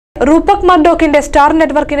റൂപക് മർഡോക്കിന്റെ star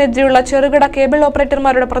നെറ്റ്വർക്കിനെതിരെയുള്ള ചെറുകിട cable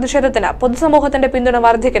ഓപ്പറേറ്റർമാരുടെ പ്രതിഷേധത്തിന് പൊതുസമൂഹത്തിന്റെ പിന്തുണ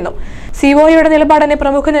വർദ്ധിക്കുന്നു. സിഒയുടെ നിലപാടിനെ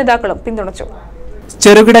പ്രമുഖ നേതാക്കളും പിന്തുണച്ചു.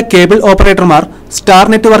 ചെറുകിട കേബിൾ ഓപ്പറേറ്റർമാർ സ്റ്റാർ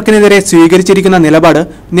നെറ്റ്വർക്കിനെതിരെ സ്വീകരിച്ചിരിക്കുന്ന നിലപാട്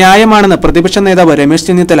ന്യായമാണെന്ന് പ്രതിപക്ഷ നേതാവ് രമേശ്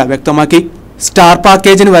ചെന്നിത്തല വ്യക്തമാക്കി. സ്റ്റാർ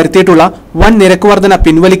പാക്കേജിന് വരുത്തിയിട്ടുള്ള വൻ നിരക്ക് വർധന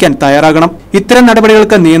പിൻവലിക്കാൻ തയ്യാറാകണം. ഇത്തരം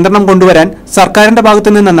നടപടികൾക്ക് നിയന്ത്രണം കൊണ്ടുവരാൻ സർക്കാരിന്റെ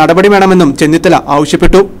ഭാഗത്തുനിന്ന് നടപടി വേണമെന്നും ചെന്നിത്തല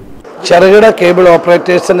ആവശ്യപ്പെട്ടു. ചെറുകിട കേബിൾ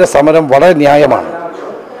ഓപ്പറേറ്റേഴ്സിന്റെ സമരം വളരെ ന്യായമാണ്.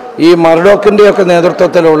 ഈ മർഡോക്കിൻ്റെയൊക്കെ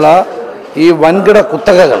നേതൃത്വത്തിലുള്ള ഈ വൻകിട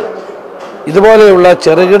കുത്തകകൾ ഇതുപോലെയുള്ള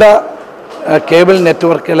ചെറുകിട കേബിൾ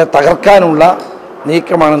നെറ്റ്വർക്കുകളെ തകർക്കാനുള്ള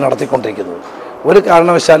നീക്കമാണ് നടത്തിക്കൊണ്ടിരിക്കുന്നത്. ഒരു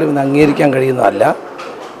കാരണവശാലും ഇന്ന് അംഗീകരിക്കാൻ കഴിയുന്നതല്ല.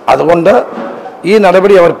 അതുകൊണ്ട് ഈ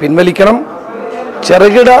നടപടി അവർ പിൻവലിക്കണം.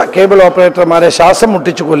 ചെറുകിട കേബിൾ ഓപ്പറേറ്റർമാരെ ശ്വാസം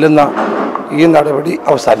മുട്ടിച്ചു കൊല്ലുന്ന ഈ നടപടി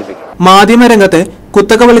അവസാനിപ്പിക്കണം. മാധ്യമരംഗത്തെ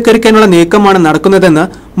കുത്തകവൽക്കരിക്കാനുള്ള നീക്കമാണ് നടക്കുന്നതെന്ന്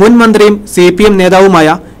മുൻ മന്ത്രിയും CPM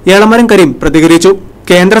നേതാവുമായ എളമരം കരീം പ്രതികരിച്ചു.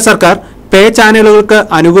 കേന്ദ്ര സർക്കാർ പേ ചാനലുകൾക്ക്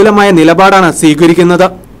അനുകൂലമായ നിലപാടാണ് സ്വീകരിക്കുന്നത്.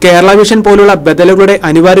 കേരള വിഷൻ പോലുള്ള ബദലുകളുടെ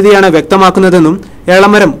അനിവാര്യതയാണ് വ്യക്തമാക്കുന്നതെന്നും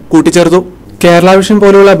എളമരം കൂട്ടിച്ചേർത്തു. കേരള വിഷൻ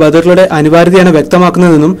പോലുള്ള ബദലുകളുടെ അനിവാര്യതയാണ്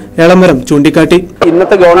വ്യക്തമാക്കുന്നതെന്നും എളമരം ചൂണ്ടിക്കാട്ടി.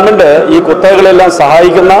 ഇന്നത്തെ ഗവൺമെന്റ് ഈ കുത്തകകളെല്ലാം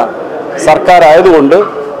സഹായിക്കുന്ന സർക്കാർ ആയതുകൊണ്ട്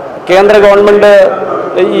കേന്ദ്ര ഗവൺമെന്റ്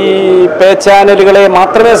ഈ പേ ചാനലുകളെ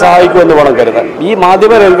മാത്രമേ സഹായിക്കൂ എന്ന് വേണം കരുതാൻ. ഈ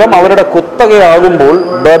മാധ്യമരംഗം അവരുടെ കുത്തകയാകുമ്പോൾ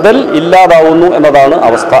ബദൽ ഇല്ലാതാവുന്നു എന്നതാണ്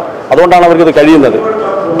അവസ്ഥ. അതുകൊണ്ടാണ് അവർക്കിത് കഴിയുന്നത്.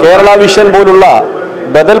 കേരള വിഷൻ പോലുള്ള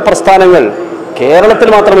ബദൽ പ്രസ്ഥാനങ്ങൾ കേരളത്തിൽ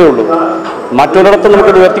മാത്രമേ ഉള്ളൂ. മറ്റൊരിടത്തും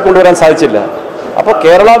നമുക്കിത് ഉയർത്തിക്കൊണ്ടുവരാൻ സാധിച്ചില്ല. അപ്പോൾ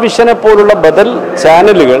കേരള വിഷനെ പോലുള്ള ബദൽ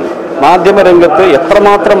ചാനലുകൾ മാധ്യമരംഗത്ത്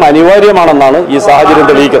എത്രമാത്രം അനിവാര്യമാണെന്നാണ് ഈ സാഹചര്യം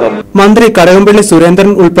തെളിയിക്കുന്നത്. മന്ത്രി കടകംപള്ളി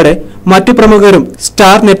സുരേന്ദ്രൻ ഉൾപ്പെടെ മറ്റു പ്രമുഖരും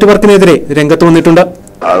സ്റ്റാർ നെറ്റ്വർക്കിനെതിരെ രംഗത്ത് വന്നിട്ടുണ്ട്.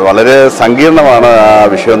 വളരെ സങ്കീർണമാണ് ആ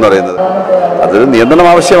വിഷയം എന്ന് പറയുന്നത്. അതൊരു നിയന്ത്രണം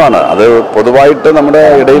ആവശ്യമാണ്. അത് പൊതുവായിട്ട് നമ്മുടെ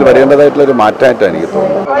ഇടയിൽ വരേണ്ടതായിട്ടുള്ള ഒരു മാറ്റമായിട്ടാണ് എനിക്ക്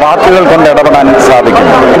തോന്നുന്നത്. വാക്കുകൾ കൊണ്ട് ഇടപെടാൻ സാധിക്കും.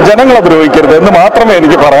 ജനങ്ങളെ ദ്രോഹിക്കരുത് എന്ന് മാത്രമേ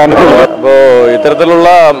എനിക്ക് പറയാനുള്ളൂ. അപ്പോൾ ഇത്തരത്തിലുള്ള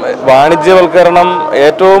വാണിജ്യവൽക്കരണം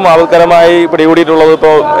ഏറ്റവും ആൾക്കാരമായി പിടികൂടിയിട്ടുള്ളത്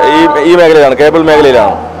ഇപ്പോൾ ഈ മേഖലയിലാണ്, കേബിൾ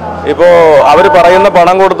മേഖലയിലാണ്. ഇപ്പോൾ അവർ പറയുന്ന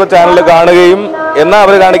പണം കൊടുത്ത ചാനൽ കാണുകയും എന്നാൽ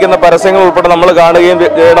അവർ കാണിക്കുന്ന പരസ്യങ്ങൾ ഉൾപ്പെടെ നമ്മൾ കാണുകയും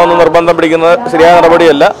ചെയ്യണമെന്ന് നിർബന്ധം പിടിക്കുന്നത് ശരിയായ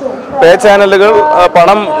നടപടിയല്ല. പേ ചാനലുകൾ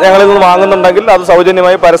പണം ഞങ്ങളിൽ നിന്ന് വാങ്ങുന്നുണ്ടെങ്കിൽ അത്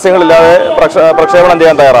സൗജന്യമായി പരസ്യങ്ങളില്ലാതെ പ്രക്ഷേപണം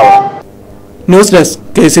ചെയ്യാൻ തയ്യാറാവണം. News desk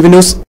KCB news.